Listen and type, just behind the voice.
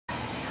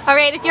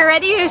Alright, if you're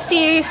ready to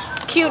see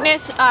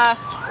cuteness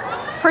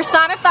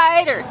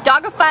personified or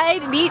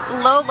dogified, meet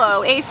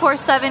Lolo,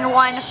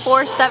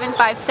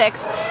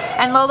 A4714756.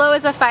 And Lolo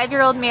is a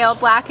 5-year-old male,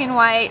 black and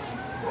white.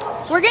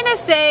 We're gonna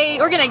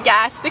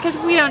guess because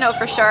we don't know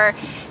for sure.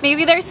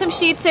 Maybe there's some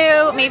Shih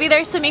Tzu, maybe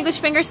there's some English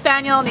Finger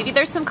Spaniel, maybe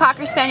there's some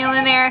Cocker Spaniel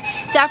in there.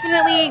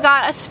 Definitely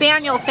got a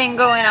Spaniel thing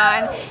going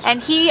on.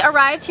 And he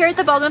arrived here at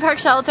the Baldwin Park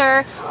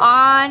shelter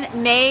on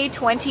May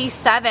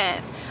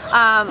 27th.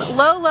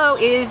 Lolo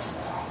is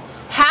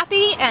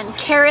happy and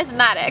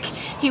charismatic.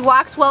 He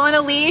walks well on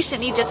a leash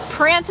and he just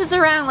prances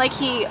around like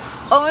he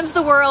owns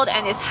the world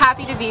and is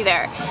happy to be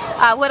there.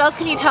 What else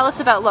can you tell us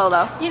about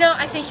Lolo? You know,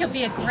 I think he'll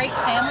be a great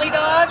family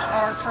dog,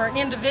 or for an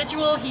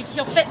individual,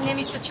 he'll fit in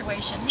any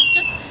situation. He's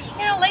just,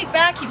 you know, laid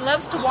back. He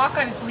loves to walk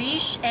on his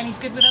leash and he's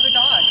good with other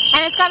dogs.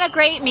 And it's got a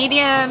great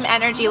medium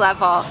energy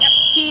level. Yep.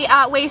 He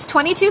weighs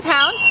 22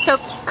 pounds, so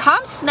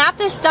come snap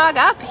this dog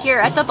up here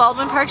at the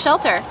Baldwin Park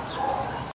shelter.